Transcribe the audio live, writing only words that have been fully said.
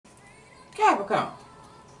Capricorn.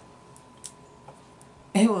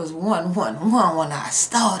 It was 111 when I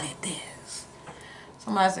started this.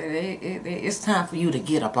 Somebody said it's time for you to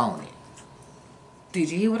get up on it. Did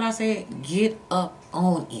you hear what I said? Get up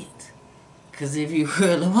on it. Because if you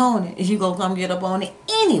really want it, you going to come get up on it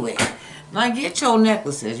anyway. Now get your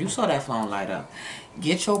necklaces. You saw that phone light up.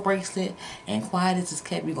 Get your bracelet. And quiet as it's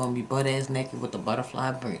kept, you're going to be butt-ass naked with the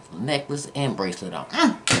butterfly necklace and bracelet on.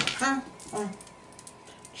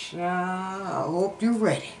 Child, I hope you're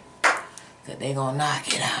ready. Because they going to knock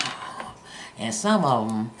it out. And some of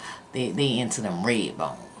them, they into them red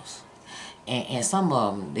bones. And some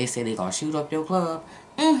of them, they say they going to shoot up your club.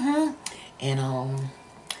 And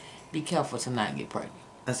be careful to not get pregnant.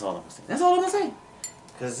 That's all I'm going to say. That's all I'm going to say.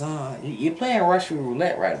 Because you're playing Russian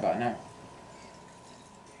roulette right about now.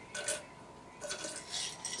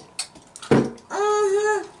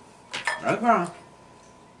 That's wrong.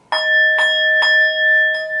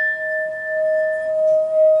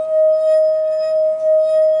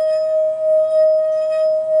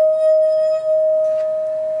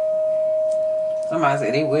 Somebody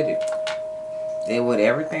said they with it. They with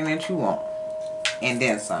everything that you want. And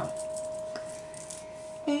then some.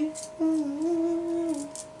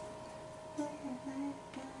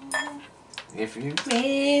 If you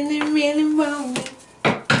really want it.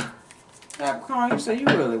 Capricorn, you say you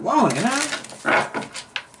really want it, huh?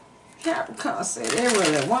 Capricorn said they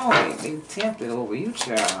really want it. They tempted over you,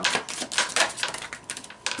 child.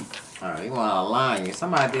 Alright, you want to align you.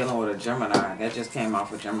 Somebody dealing with a Gemini. That just came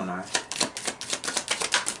off a Gemini.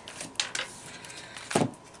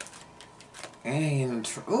 And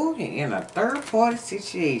you're in a third-party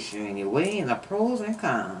situation, and you're weighing the pros and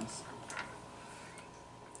cons.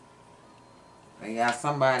 You got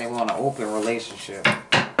somebody want an open relationship,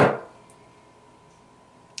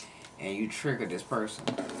 and you trigger this person.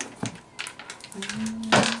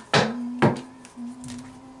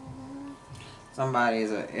 Somebody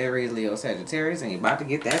is an Aries, Leo, Sagittarius, and you're about to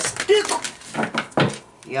get that stick.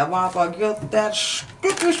 You're about to get that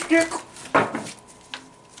stick.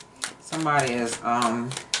 Somebody is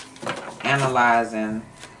analyzing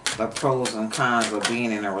the pros and cons of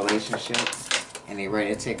being in a relationship, and they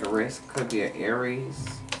ready to take a risk. Could be an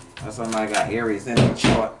Aries, or somebody got Aries in the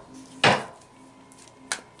chart.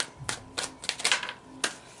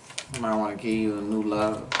 Somebody want to give you a new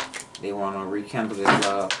love. They want to rekindle this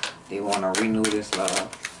love. They want to renew this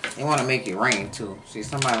love. They want to make it rain too. See,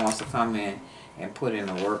 somebody wants to come in and put in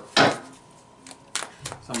the work.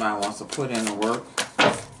 Somebody wants to put in the work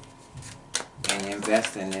and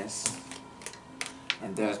invest in this.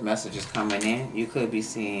 And there's messages coming in. You could be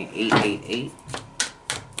seeing 888.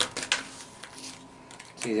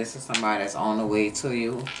 See, this is somebody that's on the way to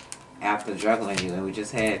you after juggling you. And we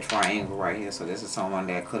just had triangle right here. So this is someone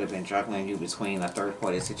that could have been juggling you between a third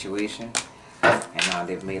party situation. And now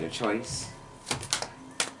they've made a choice.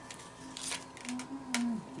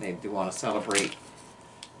 They want to celebrate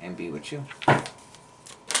and be with you.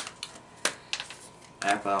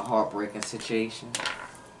 After a heartbreaking situation,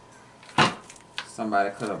 somebody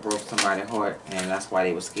could have broke somebody's heart, and that's why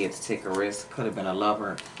they were scared to take a risk. Could have been a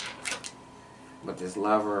lover, but this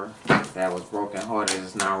lover that was broken hearted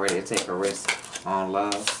is now ready to take a risk on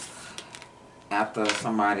love. After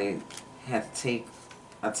somebody had to take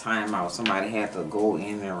a time out, somebody had to go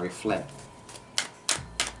in and reflect,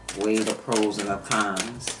 weigh the pros and the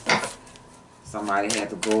cons. Somebody had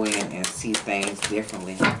to go in and see things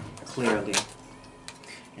differently, clearly.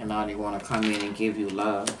 And now they want to come in and give you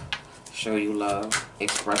love, show you love,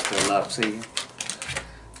 express their love to you.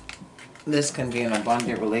 This can be an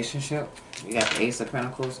abundant relationship. You got the Ace of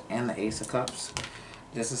Pentacles and the Ace of Cups.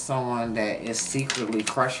 This is someone that is secretly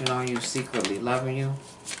crushing on you, secretly loving you.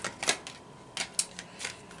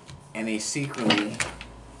 And they secretly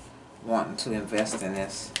wanting to invest in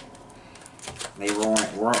this. They're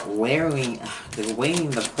weighing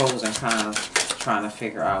the pros and cons, trying to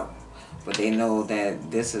figure out. But they know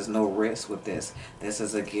that this is no risk with this. This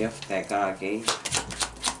is a gift that God gave.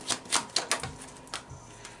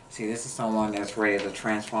 See, this is someone that's ready to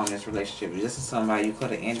transform this relationship. This is somebody you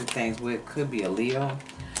could have ended things with. Could be a Leo.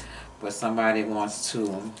 But somebody wants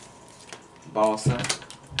to boss up.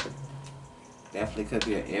 Definitely could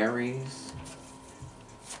be an Aries.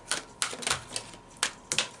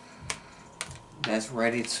 That's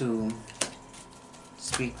ready to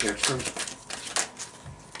speak their truth.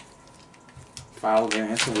 Follow their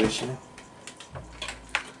intuition.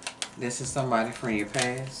 This is somebody from your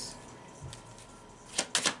past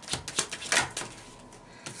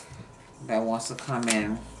that wants to come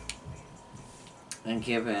in and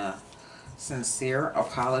give a sincere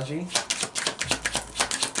apology.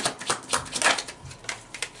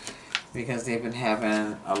 because they've been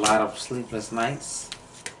having a lot of sleepless nights,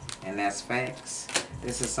 and that's facts.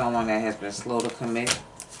 This is someone that has been slow to commit,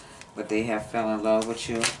 but they have fell in love with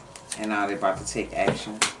you, and now they're about to take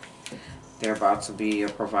action. They're about to be your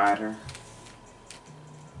provider.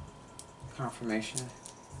 Confirmation.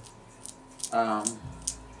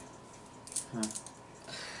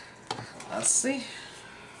 Let's see.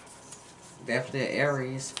 Definitely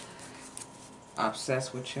Aries.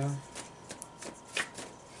 Obsessed with you.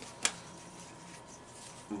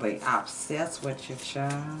 They obsessed with you,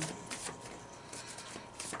 child.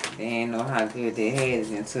 They ain't know how good they had it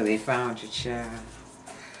until they found you, child.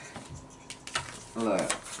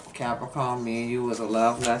 Look, Capricorn, me and you was a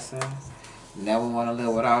love lesson. Never want to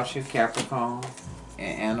live without you, Capricorn.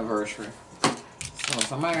 And anniversary. So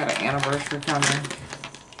somebody got an anniversary coming.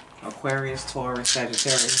 Aquarius, Taurus,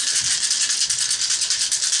 Sagittarius.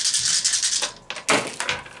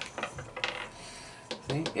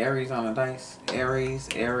 See, Aries on the dice.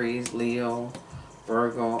 Aries, Leo,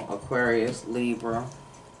 Virgo, Aquarius, Libra.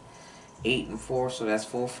 8 and 4, so that's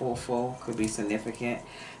 444. Could be significant.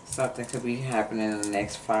 Something could be happening in the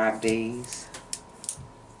next 5 days.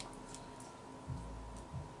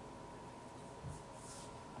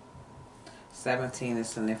 $17 is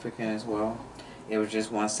significant as well. It was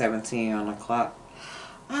just 1:17 on the clock.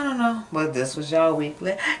 I don't know, but this was y'all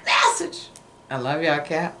weekly message. I love y'all,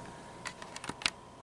 Cap.